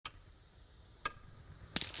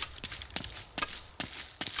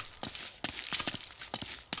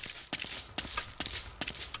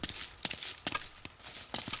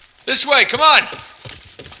This way, come on!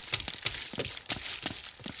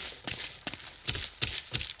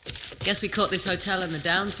 Guess we caught this hotel in the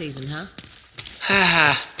down season,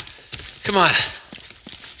 huh? Come on.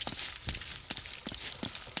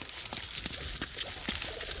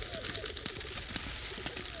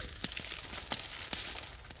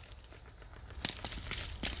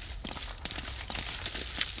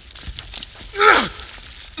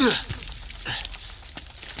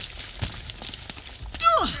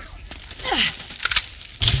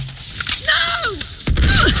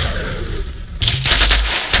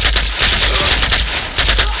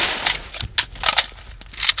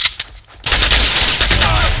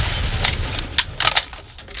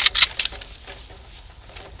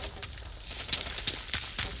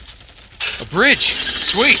 Bridge!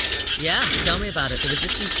 Sweet! Yeah, tell me about it. The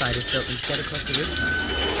resistance fighters built them to get across the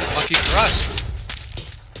rooftops. Lucky for us.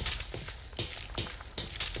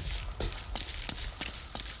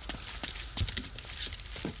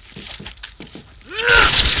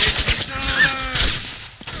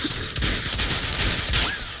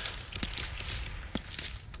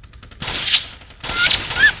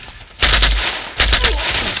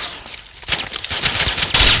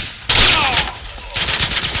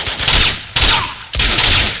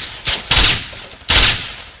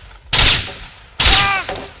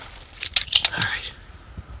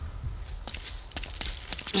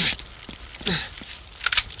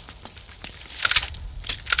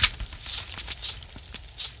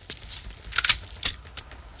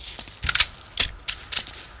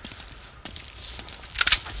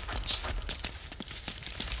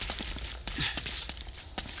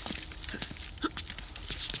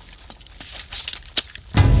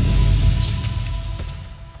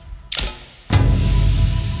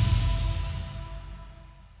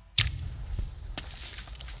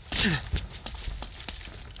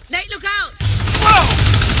 Nate, look out!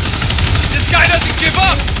 Whoa! This guy doesn't give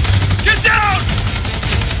up! Get down!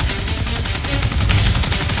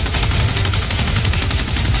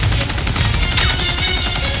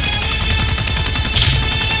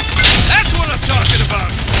 That's what I'm talking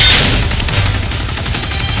about!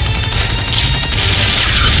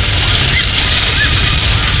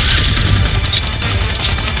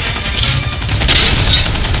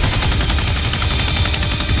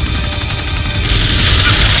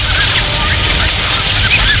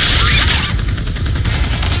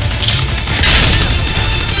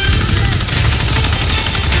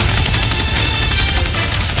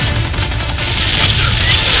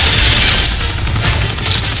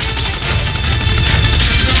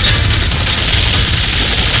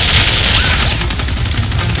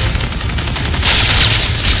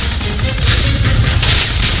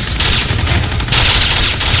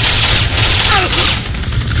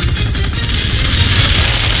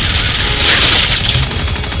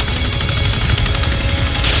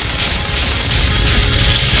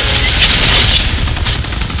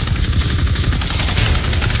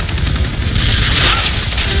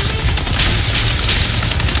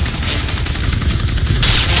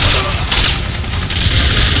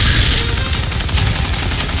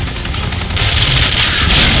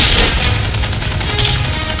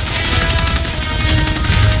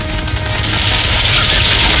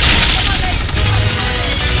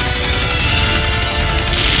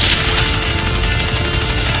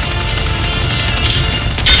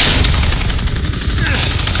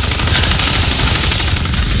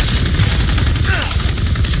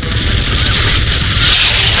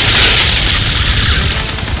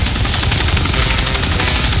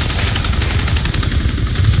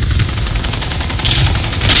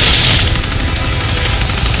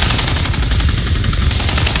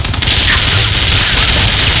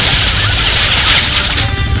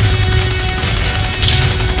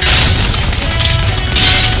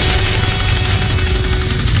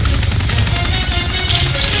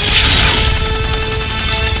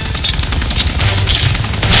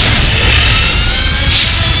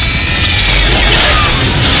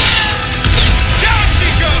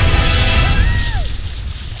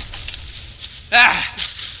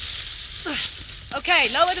 Okay,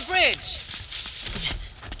 lower the bridge.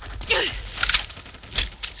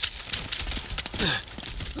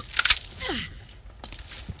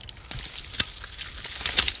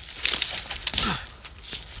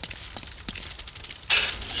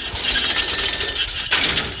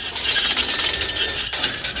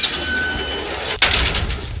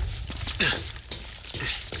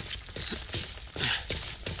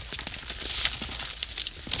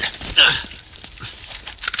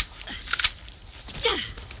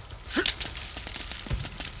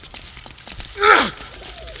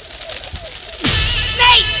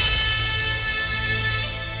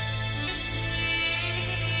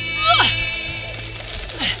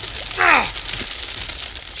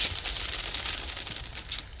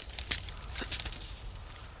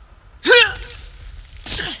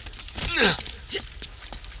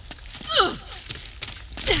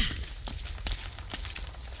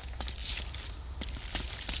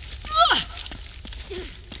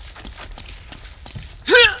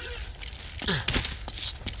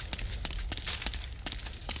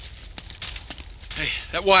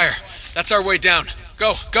 That wire. That's our way down.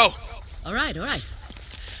 Go, go! All right, all right.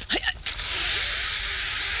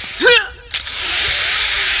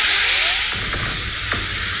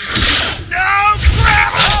 No,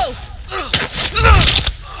 crap!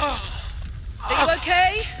 Are you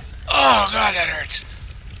okay? Oh, God, that hurts.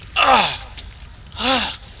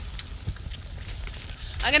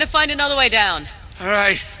 I'm gonna find another way down. All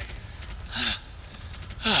right.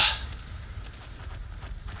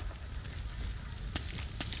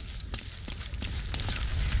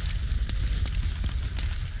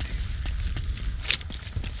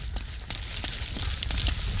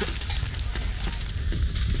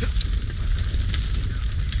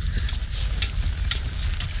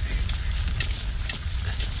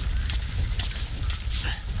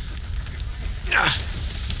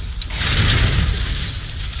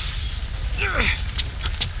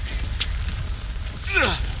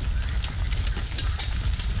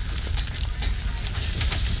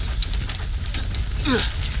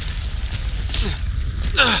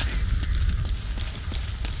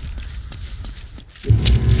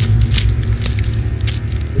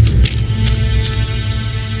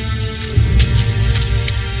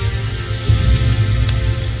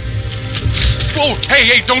 Whoa!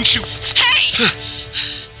 Hey, don't shoot! Hey!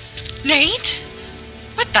 Nate?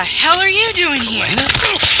 What the hell are you doing here? Elena?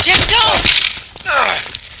 Jeff, don't!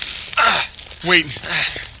 Wait,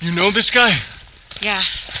 you know this guy? Yeah.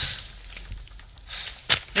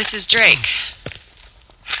 This is Drake.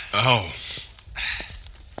 Oh.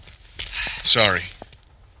 Sorry.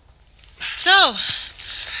 So,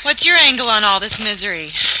 what's your angle on all this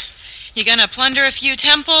misery? You gonna plunder a few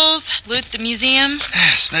temples, loot the museum?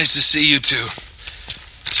 It's nice to see you two.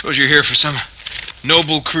 Suppose you're here for some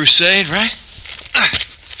noble crusade, right?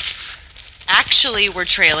 Actually, we're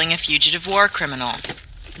trailing a fugitive war criminal.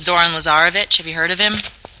 Zoran Lazarevic, have you heard of him?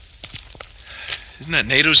 Isn't that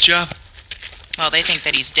NATO's job? Well, they think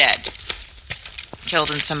that he's dead.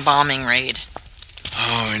 Killed in some bombing raid.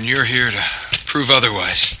 Oh, and you're here to prove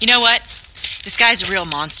otherwise. You know what? This guy's a real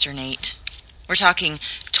monster, Nate. We're talking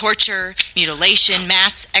torture, mutilation,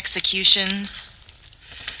 mass executions.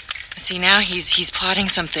 See, now he's plotting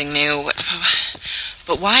something new.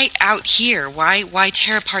 But why out here? Why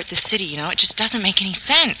tear apart the city, you know? It just doesn't make any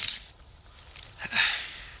sense.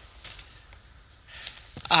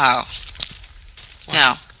 Oh. What?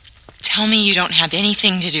 No. Tell me you don't have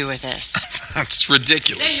anything to do with this. That's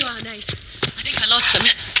ridiculous. There you are, Nate. I think I lost them.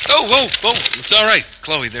 Oh, whoa. It's all right,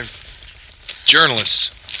 Chloe. They're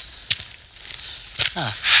journalists.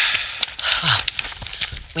 Oh.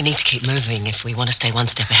 We need to keep moving if we want to stay one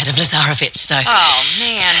step ahead of Lazarevic, so... Oh,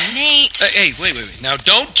 man, Nate. Hey, wait. Now,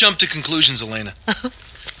 don't jump to conclusions, Elena.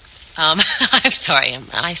 I'm sorry, am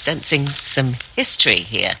I sensing some history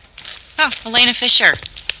here? Oh, Elena Fisher.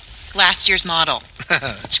 Last year's model.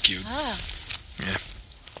 That's cute. Oh. Yeah.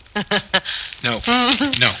 No.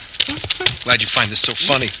 Glad you find this so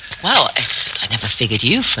funny. Well, I never figured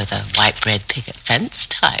you for the white bread picket fence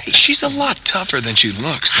type. She's a lot tougher than she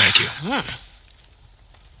looks, thank you.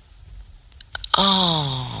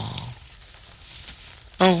 Oh.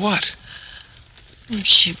 Oh, what?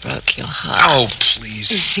 She broke your heart. Oh, please.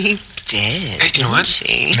 She did, Hey, you know what?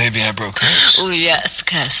 she? Maybe I broke hers. Oh, yes,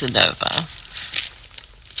 Casanova.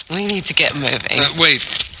 We need to get moving. Wait.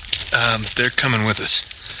 They're coming with us.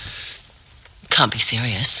 Can't be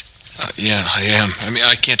serious. Yeah, I am. I mean,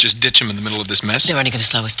 I can't just ditch them in the middle of this mess. They're only going to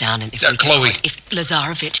slow us down, and if Chloe. if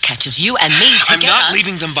Lazarevic catches you and me together... I'm not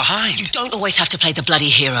leaving them behind. You don't always have to play the bloody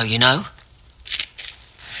hero, you know?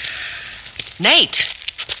 Nate!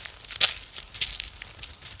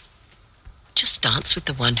 Just dance with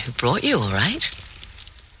the one who brought you, all right?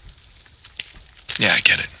 Yeah, I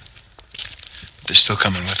get it. But they're still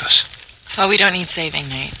coming with us. Well, we don't need saving,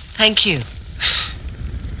 Nate. Thank you.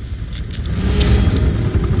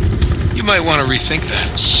 You might want to rethink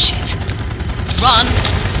that. Shit. Run!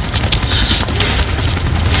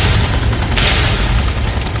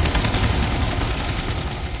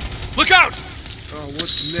 Look out! Oh,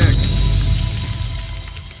 what's next?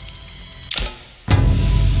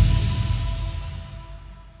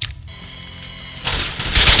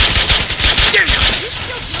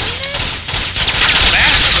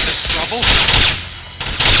 Last of this trouble.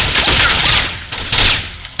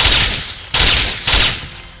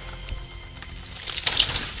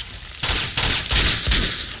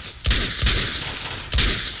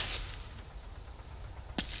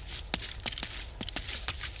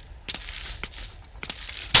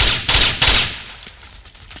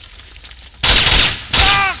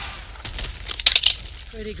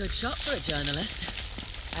 Pretty good shot for a journalist.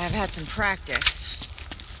 I've had some practice.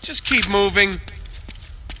 Just keep moving.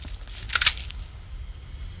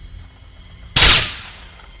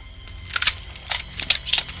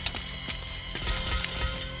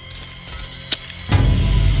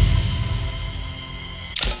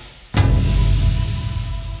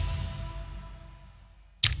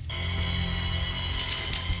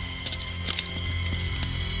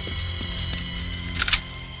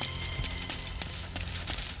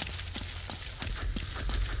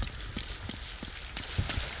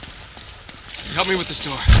 help me with this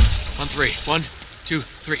door. On three. 1, 2,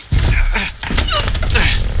 3.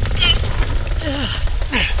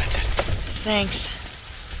 That's it. Thanks.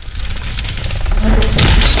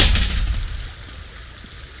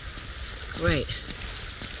 Great.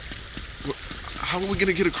 How are we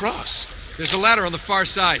gonna get across? There's a ladder on the far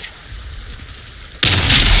side.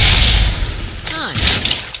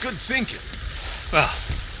 Nice. Good thinking. Well,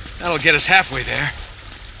 that'll get us halfway there.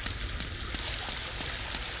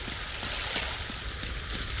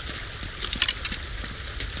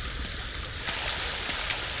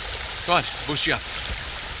 Come on, boost you up.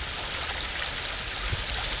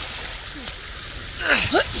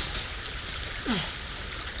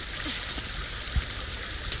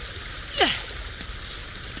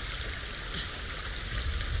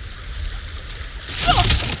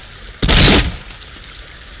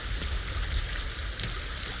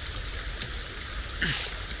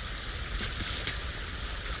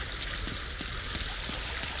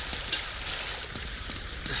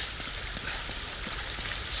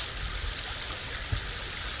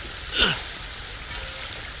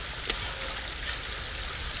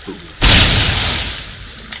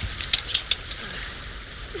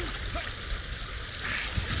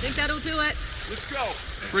 Think that'll do it? Let's go.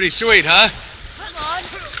 Pretty sweet, huh? Come on.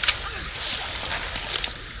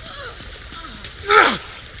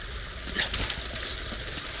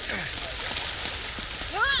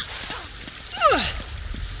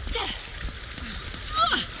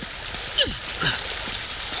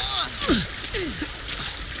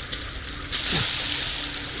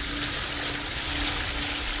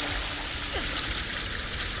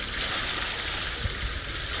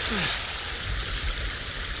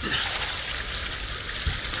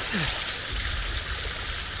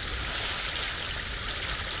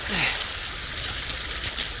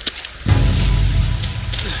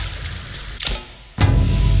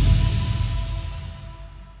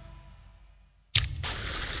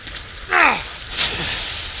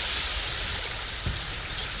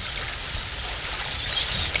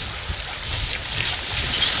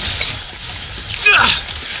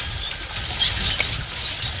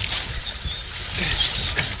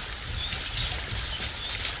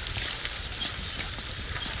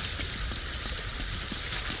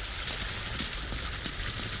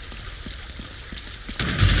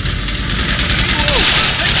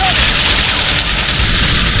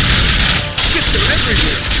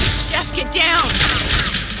 Jeff, get down!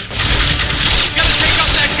 Gotta take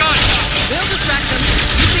out that gun! We'll distract them.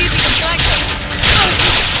 You see if you can flank them.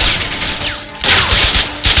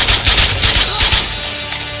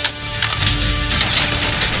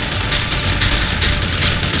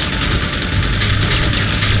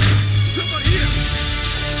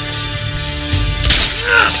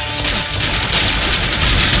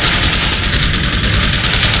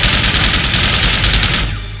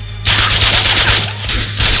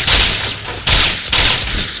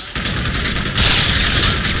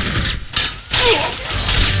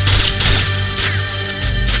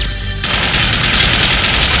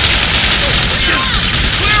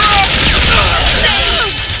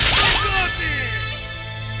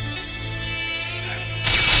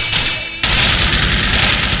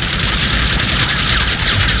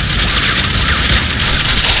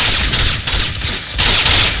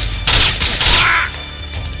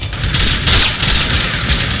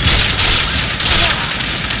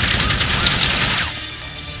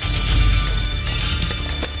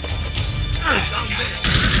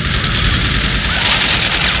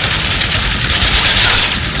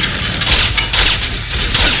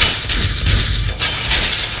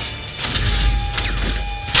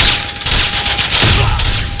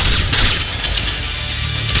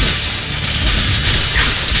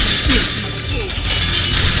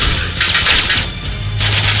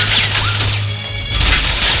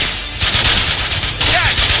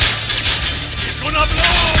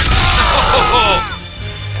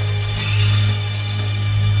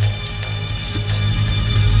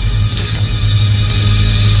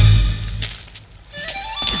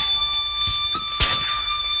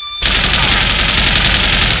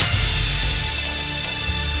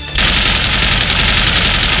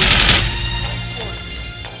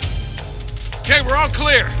 Okay, we're all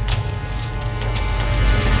clear.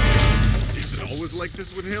 Is it always like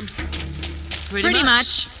this with him? Pretty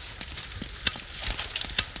much.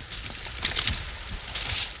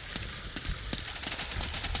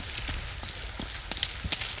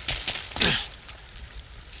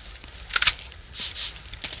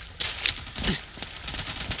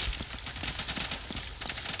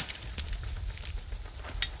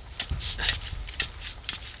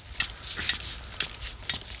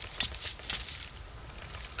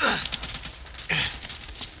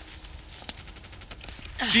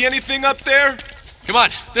 See anything up there? Come on,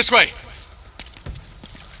 this way.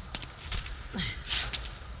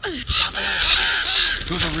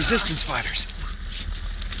 Those are resistance fighters.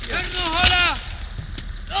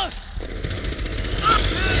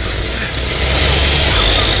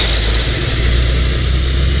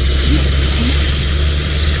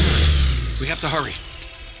 We have to hurry.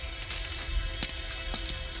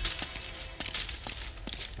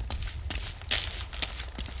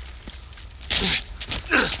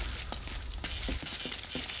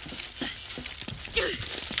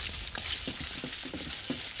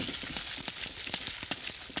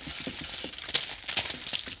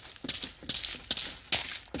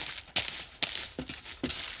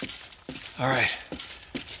 All right.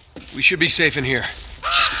 We should be safe in here.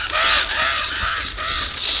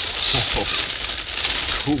 Oh,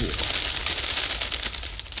 cool.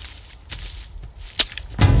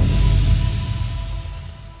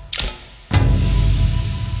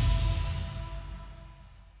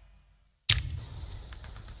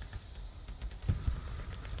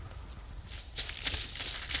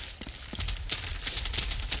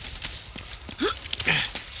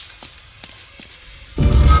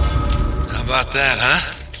 How about that,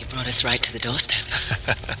 huh? You brought us right to the doorstep.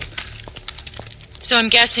 So I'm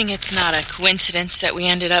guessing it's not a coincidence that we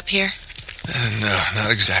ended up here? No,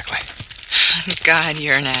 not exactly. God,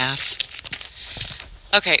 you're an ass.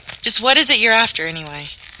 Okay, just what is it you're after anyway?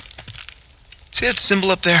 See that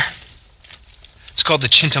symbol up there? It's called the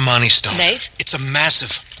Chintamani Stone. Nate? It's a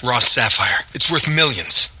massive raw sapphire. It's worth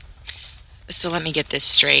millions. So let me get this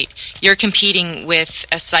straight. You're competing with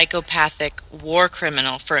a psychopathic war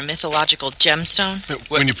criminal for a mythological gemstone?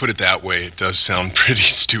 When you put it that way, it does sound pretty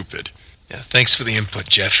stupid. Yeah, thanks for the input,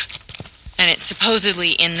 Jeff. And it's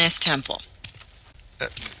supposedly in this temple.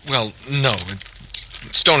 Well, no.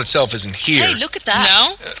 Stone itself isn't here. Hey, look at that.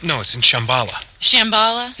 No? No, it's in Shambhala.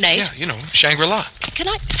 Shambhala? Nate, Yeah, you know, Shangri-La. can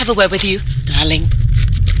I have a word with you, darling?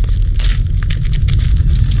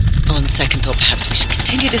 On second thought, perhaps we should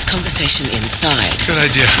continue this conversation inside. Good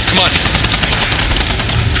idea. Come on.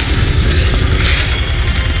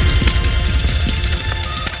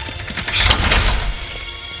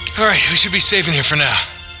 All right, we should be safe in here for now.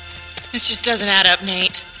 This just doesn't add up,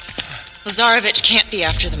 Nate. Lazarevich can't be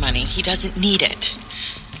after the money. He doesn't need it.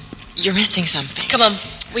 You're missing something. Come on,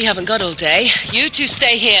 we haven't got all day. You two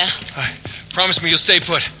stay here. All right, promise me you'll stay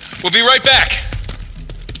put. We'll be right back.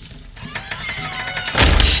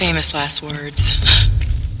 Famous last words.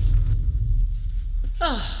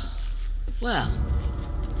 Oh, well,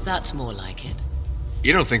 that's more like it.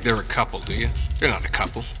 You don't think they're a couple, do you? They're not a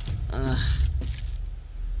couple.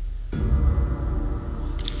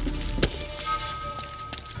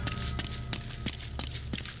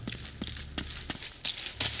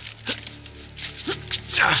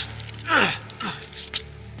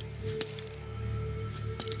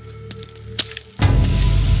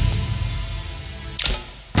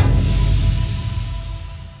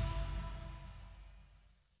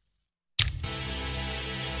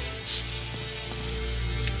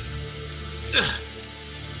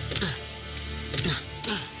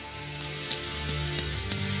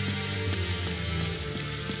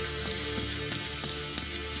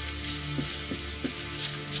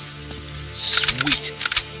 Sweet.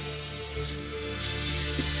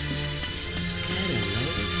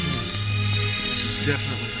 This is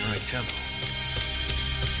definitely the right temple.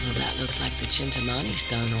 Well, that looks like the Chintamani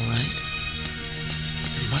stone, all right.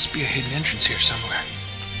 There must be a hidden entrance here somewhere.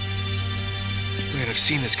 Wait, I've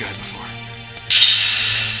seen this guy before.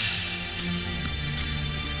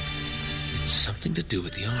 It's something to do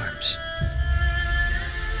with the arms.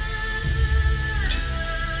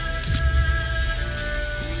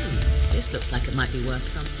 This looks like it might be worth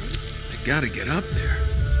something. I gotta get up there.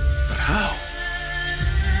 But how?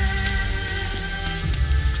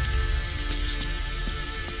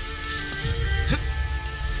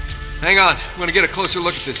 Hang on. I'm gonna get a closer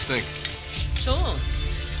look at this thing. Sure.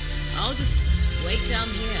 I'll just wait down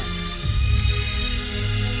here.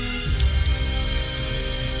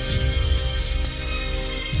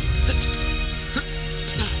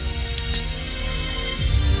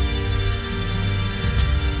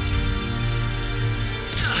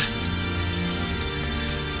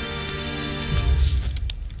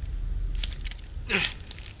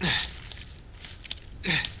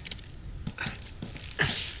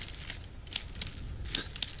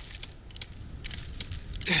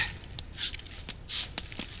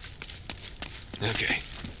 Okay.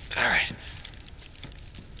 All right.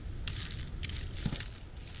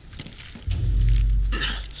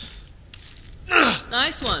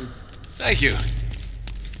 Nice one. Thank you.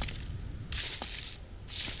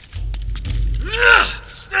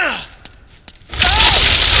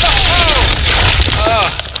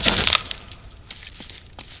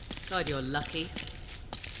 God, you're lucky.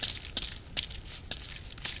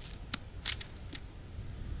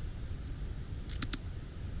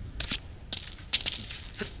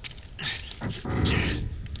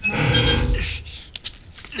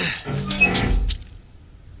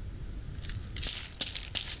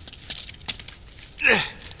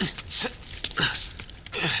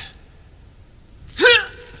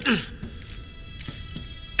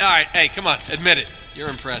 All right, hey, come on, admit it. You're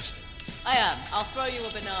impressed. I am. I'll throw you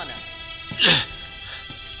a banana.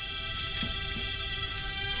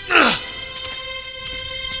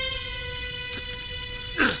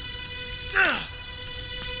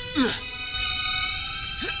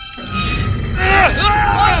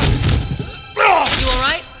 You all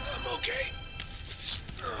right? I'm okay.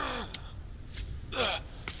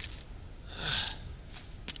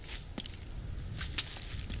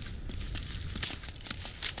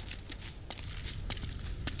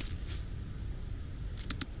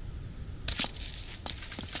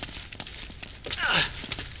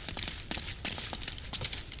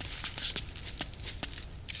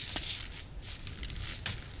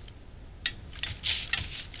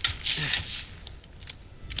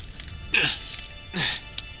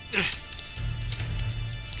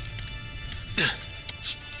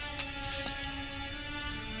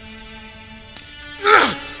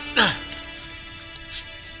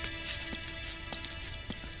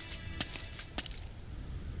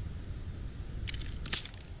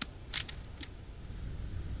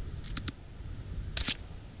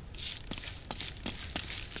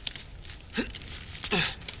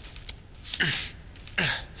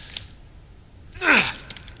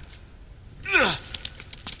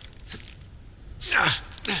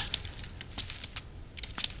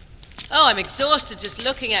 Oh, I'm exhausted just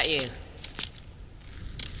looking at you.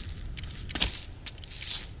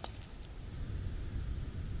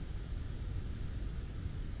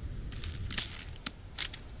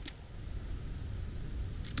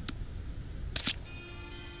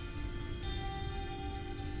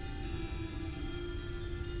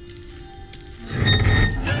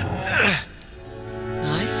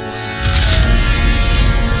 Nice one.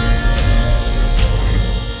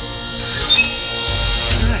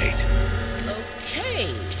 Right.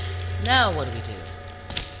 Okay. Now what do we do?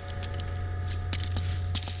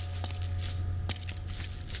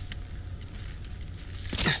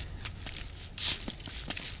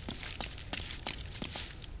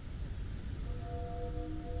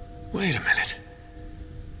 Wait a minute.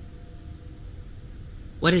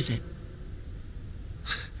 What is it?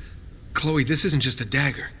 Chloe, this isn't just a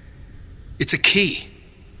dagger. It's a key.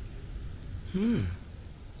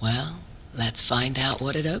 Well, let's find out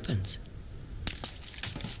what it opens.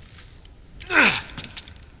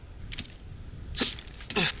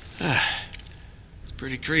 It's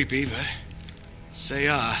pretty creepy, but say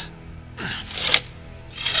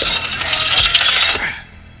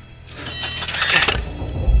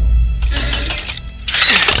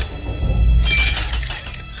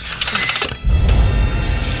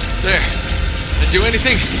There. That do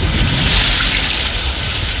anything?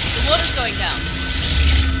 The water's going down.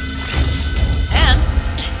 And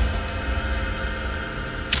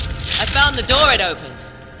I found the door it opened.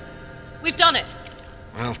 We've done it.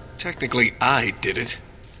 Well, technically I did it.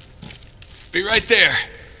 Be right there.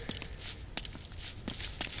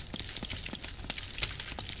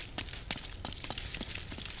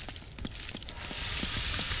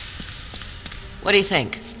 What do you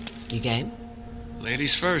think? You game?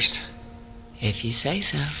 Ladies first. If you say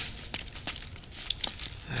so.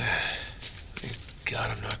 Thank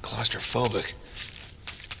God I'm not claustrophobic.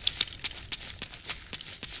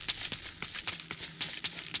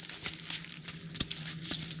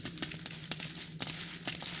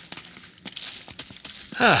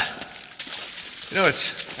 Huh. You know,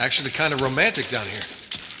 it's actually kind of romantic down here.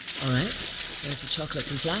 All right. There's the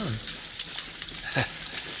chocolates and flowers.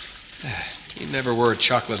 You never were a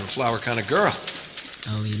chocolate and flower kind of girl.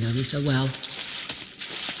 Oh, you know me so well.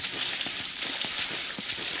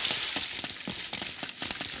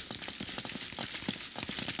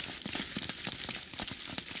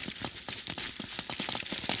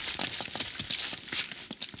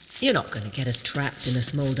 You're not going to get us trapped in a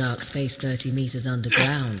small dark space 30 meters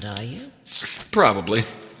underground, are you? Probably.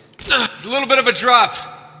 It's a little bit of a drop.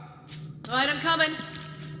 All right, I'm coming.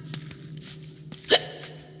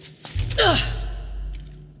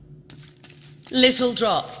 Little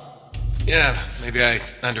drop. Yeah, maybe I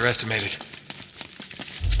underestimated.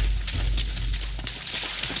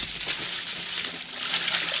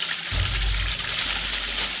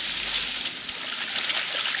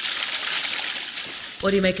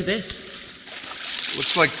 What do you make of this?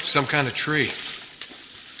 Looks like some kind of tree.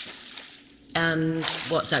 And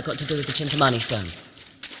what's that got to do with the Chintamani stone?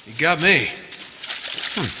 You got me.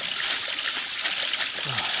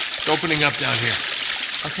 It's opening up down here.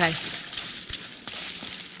 Okay.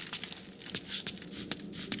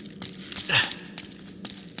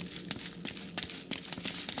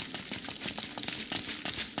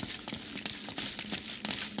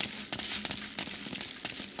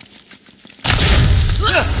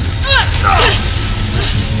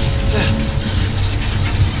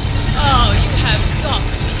 Oh, you have got to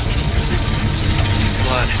be kidding me. Come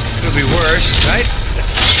on. Could be worse, right?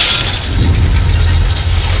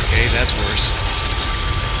 Okay, that's worse.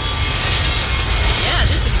 Yeah,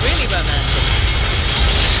 this is really romantic.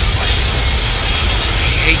 Spikes. I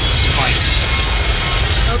hate spikes.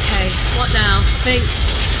 Okay, what now? Think.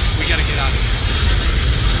 We gotta get out of here.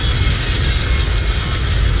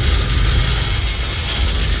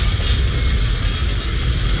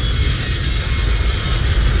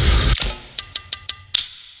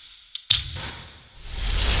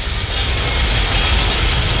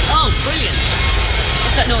 Oh, brilliant.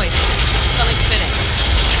 What's that noise? Something spinning.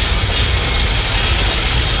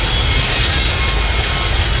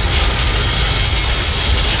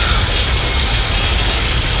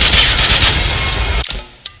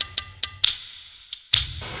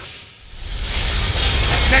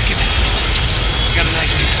 That mechanism. I got an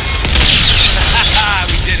idea.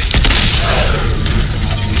 We did it.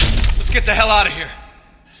 Let's get the hell out of here.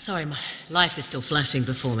 Sorry, my life is still flashing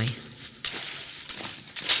before me.